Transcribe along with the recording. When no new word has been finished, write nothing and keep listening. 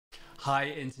Hi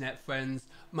internet friends,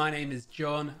 my name is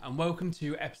John and welcome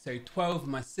to episode 12 of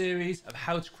my series of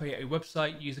how to create a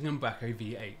website using Umbraco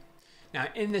V8. Now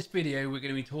in this video we're going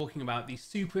to be talking about the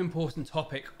super important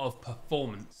topic of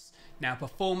performance. Now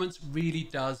performance really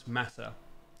does matter.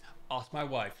 Ask my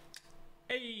wife.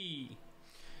 Hey!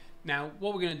 Now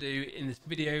what we're going to do in this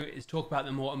video is talk about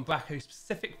the more Umbraco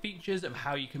specific features of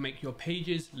how you can make your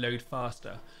pages load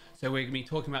faster. So we're going to be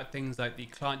talking about things like the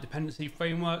client dependency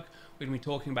framework, we're going to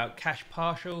be talking about cache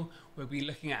partial, we'll be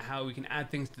looking at how we can add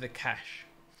things to the cache.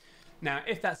 Now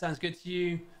if that sounds good to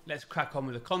you, let's crack on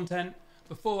with the content.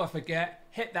 Before I forget,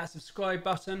 hit that subscribe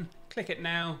button, click it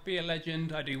now, be a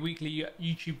legend. I do weekly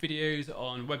YouTube videos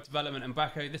on web development and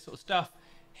Umbraco, this sort of stuff.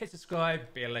 Hit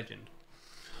subscribe, be a legend.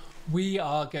 We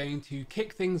are going to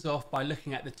kick things off by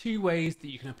looking at the two ways that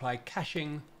you can apply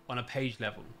caching on a page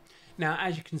level. Now,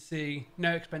 as you can see,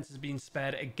 no expenses being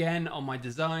spared again on my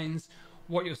designs.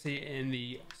 What you'll see in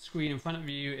the screen in front of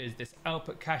you is this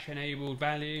output cache enabled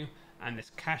value and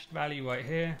this cached value right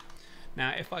here.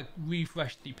 Now, if I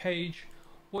refresh the page,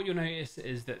 what you'll notice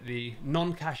is that the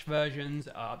non-cache versions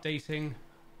are updating.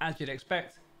 As you'd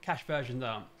expect, cache versions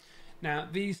aren't. Now,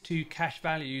 these two cache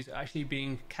values are actually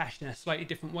being cached in a slightly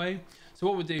different way. So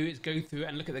what we'll do is go through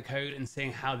and look at the code and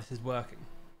seeing how this is working.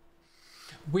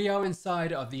 We are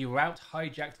inside of the route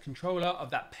hijacked controller of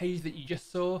that page that you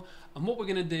just saw, and what we're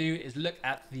going to do is look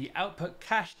at the output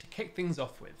cache to kick things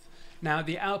off with. Now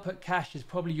the output cache is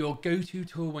probably your go-to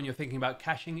tool when you're thinking about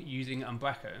caching using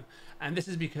Umbraco, and this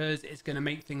is because it's going to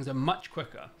make things much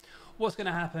quicker. What's going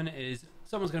to happen is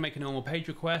someone's going to make a normal page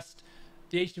request,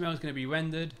 the HTML is going to be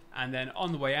rendered, and then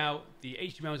on the way out the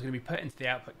HTML is going to be put into the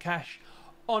output cache.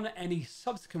 On any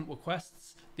subsequent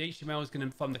requests, the HTML is going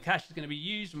to, from the cache is going to be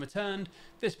used and returned.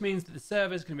 This means that the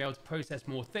server is going to be able to process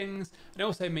more things, and it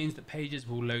also means that pages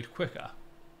will load quicker.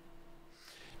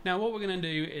 Now what we're going to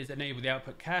do is enable the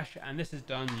output cache, and this is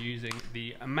done using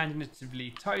the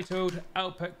imaginatively titled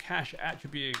output cache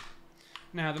attribute.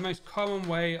 Now the most common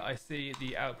way I see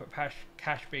the output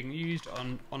cache being used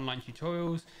on online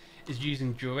tutorials is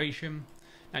using duration.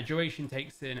 Now duration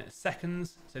takes in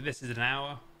seconds, so this is an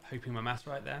hour. Hoping my math's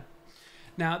right there.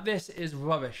 Now this is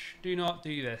rubbish. Do not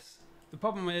do this. The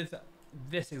problem with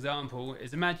this example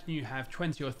is imagine you have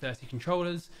 20 or 30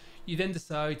 controllers. You then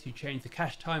decide to change the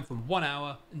cache time from 1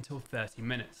 hour until 30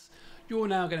 minutes. You're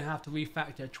now going to have to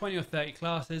refactor 20 or 30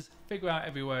 classes, figure out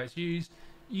everywhere it's used.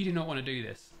 You do not want to do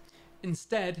this.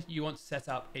 Instead, you want to set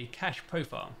up a cache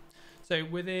profile. So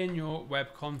within your web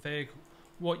config,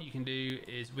 what you can do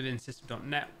is within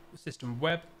system.net, system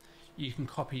web, you can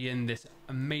copy in this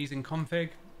amazing config.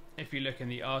 If you look in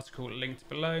the article linked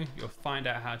below, you'll find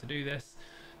out how to do this.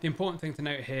 The important thing to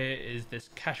note here is this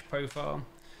cache profile.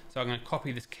 So I'm going to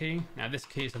copy this key. Now this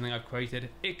key is something I've created.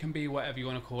 It can be whatever you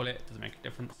want to call it. It doesn't make a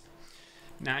difference.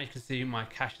 Now you can see my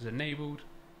cache is enabled.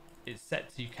 It's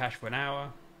set to cache for an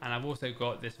hour. And I've also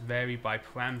got this vary by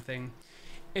param thing.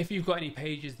 If you've got any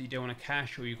pages that you don't want to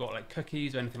cache, or you've got like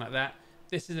cookies or anything like that,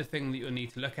 this is a thing that you'll need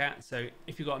to look at. So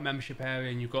if you've got a membership area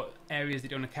and you've got areas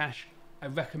that you want to cache, I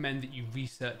recommend that you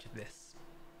research this.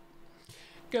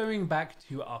 Going back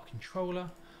to our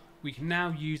controller, we can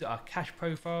now use our cache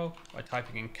profile by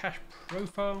typing in cache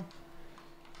profile,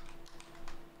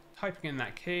 typing in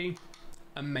that key.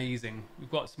 Amazing, we've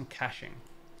got some caching.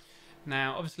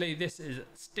 Now obviously this is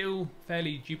still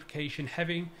fairly duplication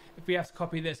heavy. If we have to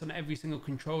copy this on every single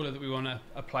controller that we want to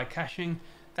apply caching,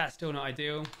 that's still not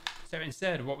ideal. So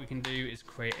instead what we can do is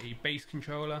create a base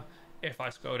controller. If I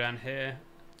scroll down here,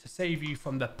 to save you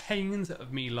from the pains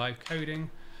of me live coding,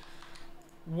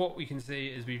 what we can see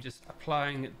is we're just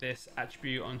applying this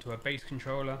attribute onto a base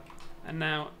controller, and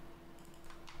now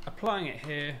applying it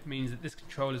here means that this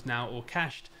controller is now all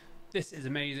cached. This is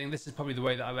amazing. This is probably the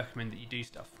way that I recommend that you do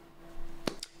stuff.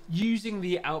 Using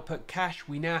the output cache,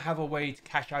 we now have a way to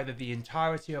cache either the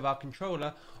entirety of our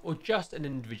controller or just an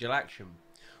individual action.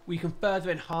 We can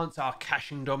further enhance our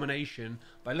caching domination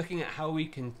by looking at how we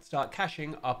can start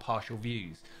caching our partial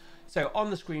views. So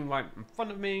on the screen right in front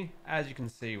of me, as you can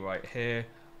see right here,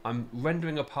 I'm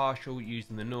rendering a partial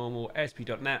using the normal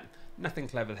ASP.NET, nothing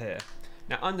clever here.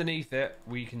 Now underneath it,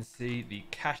 we can see the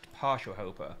cached partial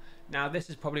helper. Now this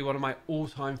is probably one of my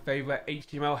all-time favorite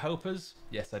HTML helpers.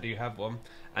 Yes, I do have one.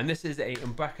 And this is a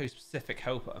Umbraco specific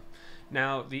helper.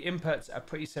 Now the inputs are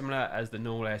pretty similar as the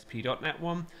normal ASP.NET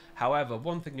one. However,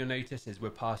 one thing you'll notice is we're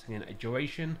passing in a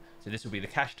duration. So this will be the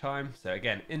cache time. So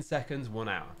again, in seconds, 1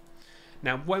 hour.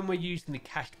 Now when we're using the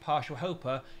cached partial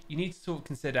helper, you need to sort of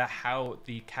consider how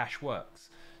the cache works.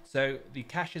 So the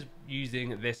cache is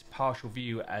using this partial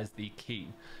view as the key.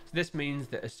 So this means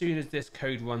that as soon as this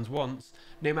code runs once,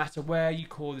 no matter where you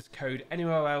call this code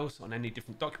anywhere else on any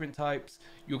different document types,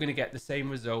 you're going to get the same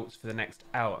results for the next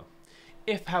hour.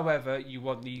 If, however, you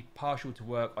want the partial to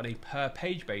work on a per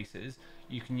page basis,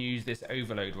 you can use this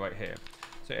overload right here.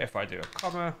 So if I do a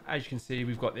comma, as you can see,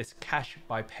 we've got this cache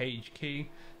by page key.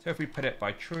 So if we put it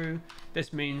by true,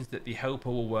 this means that the helper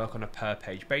will work on a per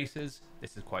page basis.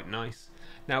 This is quite nice.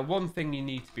 Now, one thing you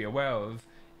need to be aware of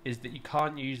is that you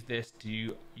can't use this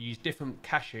to use different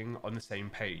caching on the same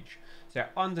page. So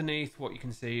underneath, what you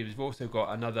can see is we've also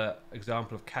got another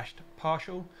example of cached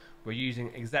partial. We're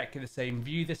using exactly the same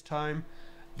view this time.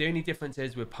 The only difference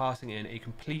is we're passing in a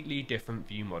completely different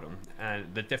view model, and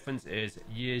the difference is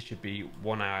years should be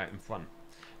 1 hour in front.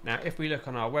 Now, if we look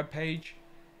on our web page,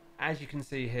 as you can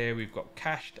see here, we've got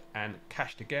cached and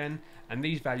cached again, and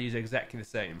these values are exactly the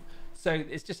same. So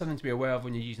it's just something to be aware of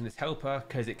when you're using this helper,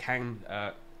 because it can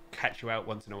catch you out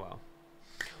once in a while.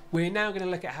 We're now going to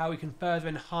look at how we can further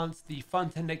enhance the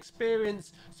front-end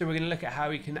experience. So we're going to look at how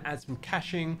we can add some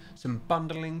caching, some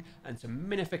bundling, and some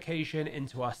minification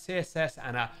into our CSS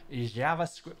and our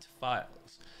JavaScript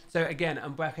files. So again,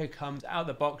 Umbraco comes out of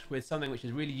the box with something which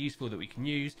is really useful that we can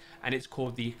use, and it's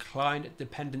called the Client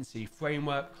Dependency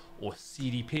Framework, or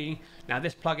CDP. Now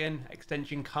this plugin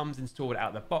extension comes installed out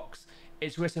of the box.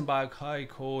 It's written by a guy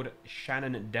called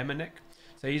Shannon Demonic.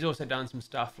 So he's also done some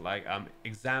stuff like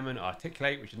Examine,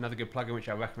 Articulate, which is another good plugin which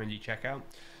I recommend you check out.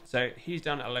 So he's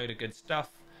done a load of good stuff.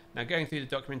 Now going through the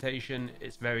documentation,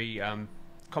 it's very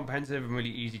comprehensive and really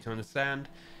easy to understand.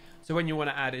 So when you want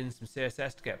to add in some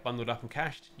CSS to get bundled up and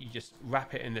cached, you just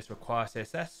wrap it in this require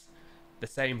CSS. The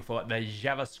same for the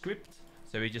JavaScript.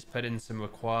 So we just put in some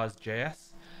requires.js.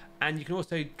 And you can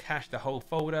also cache the whole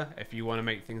folder if you want to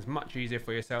make things much easier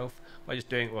for yourself by just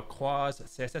doing requires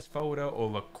CSS folder or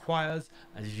requires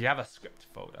a JavaScript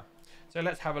folder. So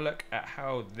let's have a look at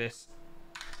how this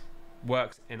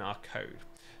works in our code.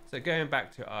 So going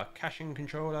back to our caching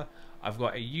controller, I've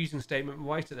got a using statement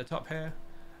right at the top here.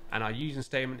 And our using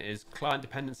statement is client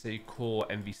dependency core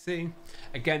MVC.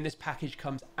 Again, this package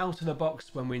comes out of the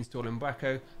box when we install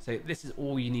Umbraco. So this is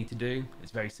all you need to do.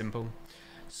 It's very simple.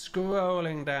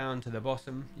 Scrolling down to the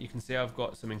bottom, you can see I've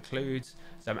got some includes.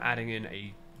 So I'm adding in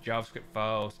a JavaScript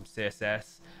file, some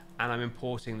CSS, and I'm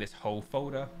importing this whole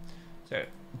folder. So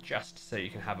just so you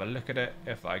can have a look at it,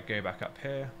 if I go back up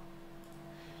here,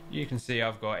 you can see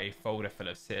I've got a folder full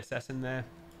of CSS in there.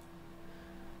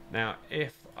 Now,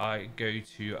 if I go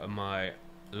to my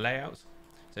layout,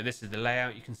 so this is the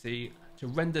layout, you can see to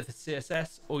render the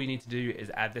CSS, all you need to do is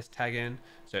add this tag in.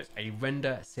 So it's a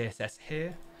render CSS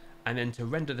here. And then to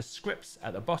render the scripts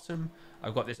at the bottom,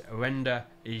 I've got this render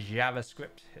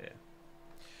JavaScript here.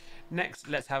 Next,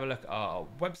 let's have a look at our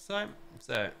website.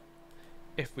 So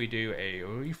if we do a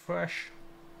refresh,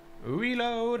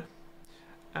 reload,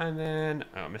 and then,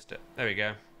 oh, I missed it. There we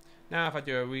go. Now if I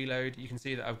do a reload, you can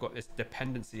see that I've got this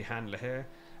dependency handler here,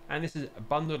 and this is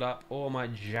bundled up all my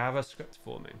JavaScript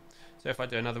for me. So if I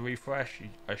do another refresh,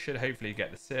 I should hopefully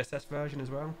get the CSS version as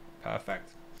well.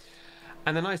 Perfect.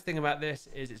 And the nice thing about this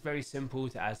is it's very simple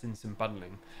to add in some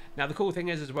bundling. Now the cool thing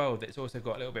is as well that it's also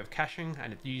got a little bit of caching,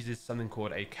 and it uses something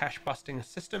called a cache busting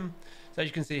system. So as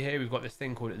you can see here, we've got this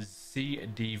thing called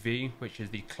CDV, which is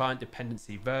the client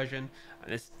dependency version,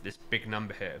 and this big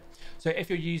number here. So if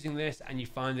you're using this and you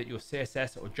find that your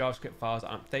CSS or JavaScript files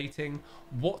aren't updating,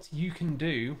 what you can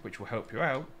do, which will help you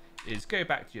out, is go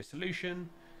back to your solution,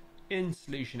 in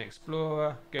Solution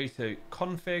Explorer, go to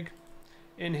config.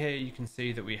 In here you can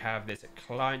see that we have this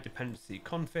client dependency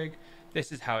config.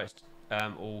 This is how it's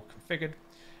all configured.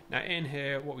 Now in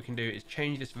here what we can do is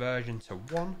change this version to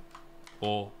 1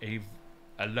 or a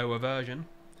lower version,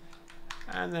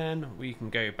 and then we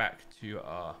can go back to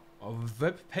our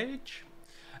web page,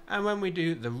 and when we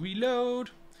do the reload,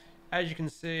 as you can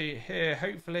see here,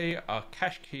 hopefully our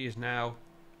cache key is now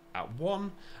at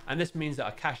 1, and this means that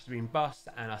our cache has been bust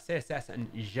and our CSS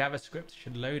and JavaScript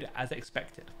should load as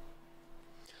expected.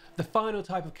 The final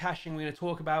type of caching we're going to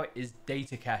talk about is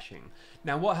data caching.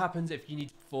 Now what happens if you need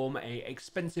to perform an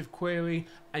expensive query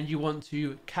and you want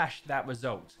to cache that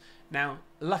result? Now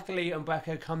luckily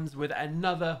Umbraco comes with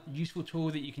another useful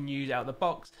tool that you can use out of the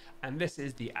box, and this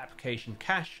is the application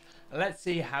cache. Let's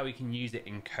see how we can use it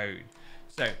in code.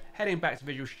 So heading back to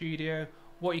Visual Studio,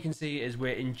 what you can see is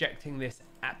we're injecting this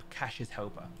app caches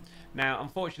helper. Now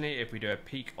unfortunately, if we do a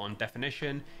peek on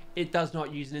definition, it does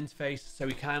not use an interface, so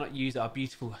we cannot use our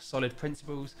beautiful solid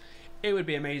principles. It would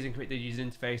be amazing if it did use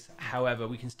an interface, however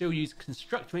we can still use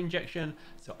constructor injection,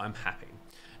 so I'm happy.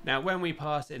 Now, when we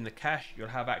pass in the cache, you'll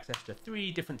have access to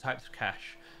 3 different types of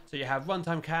cache. So you have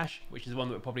runtime cache, which is the one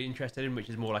that we're probably interested in, which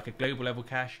is more like a global level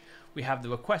cache. We have the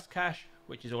request cache,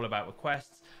 which is all about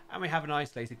requests. And we have an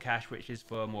isolated cache, which is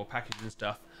for more packages and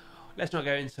stuff. Let's not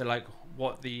go into like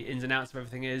what the ins and outs of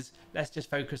everything is. Let's just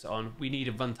focus on, we need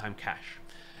a runtime cache.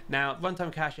 Now,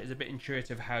 runtime cache is a bit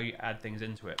intuitive how you add things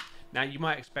into it. Now, you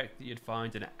might expect that you'd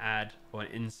find an add or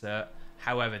an insert.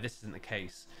 However, this isn't the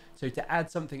case. So to add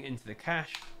something into the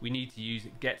cache, we need to use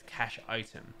get cache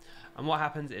item. And what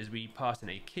happens is we pass in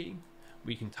a key.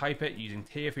 We can type it using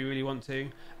T if we really want to.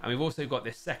 And we've also got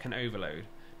this second overload.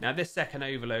 Now, this second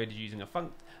overload is using a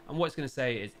func. And what it's going to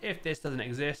say is if this doesn't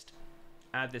exist,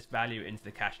 add this value into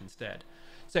the cache instead.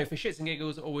 So for shits and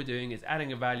giggles, all we're doing is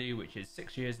adding a value which is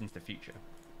 6 years into the future.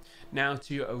 Now,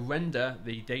 to render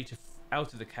the data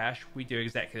out of the cache, we do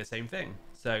exactly the same thing.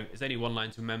 So it's only one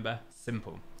line to remember,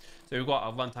 simple. So we've got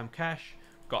our runtime cache,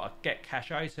 got a get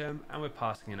cache item, and we're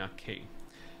passing in our key.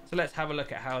 So let's have a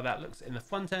look at how that looks in the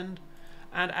front end.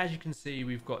 And as you can see,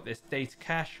 we've got this data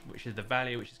cache, which is the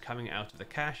value which is coming out of the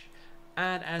cache.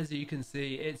 And as you can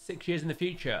see, it's 6 years in the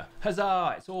future.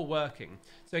 Huzzah, it's all working.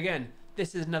 So again,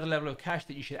 this is another level of cache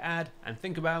that you should add and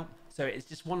think about. So it's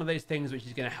just one of those things which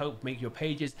is going to help make your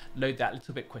pages load that a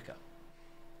little bit quicker.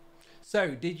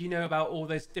 So did you know about all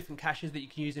those different caches that you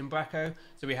can use in Umbraco?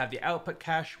 So we have the output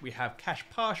cache, we have cache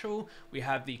partial, we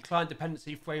have the client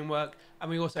dependency framework, and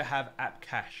we also have app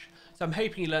cache. So I'm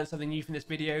hoping you learned something new from this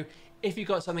video. If you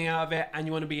got something out of it and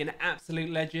you want to be an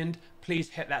absolute legend, please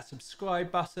hit that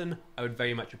subscribe button. I would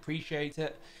very much appreciate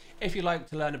it. If you'd like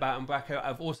to learn about Umbraco,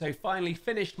 I've also finally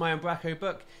finished my Umbraco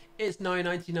book. It's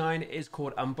 $9.99. It's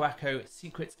called Umbraco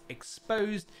Secrets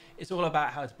Exposed. It's all about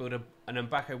how to build an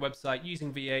Umbraco website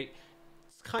using V8.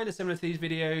 It's kind of similar to these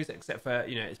videos, except for,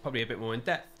 it's probably a bit more in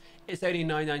depth. It's only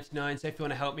 $9.99, so if you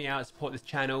want to help me out and support this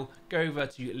channel, go over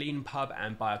to LeanPub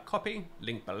and buy a copy,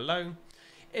 link below.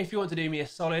 If you want to do me a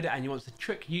solid and you want to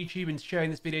trick YouTube into sharing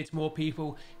this video to more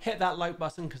people, hit that like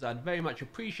button because I'd very much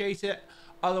appreciate it.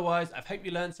 Otherwise, I hope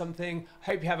you learned something.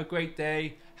 Hope you have a great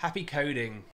day. Happy coding.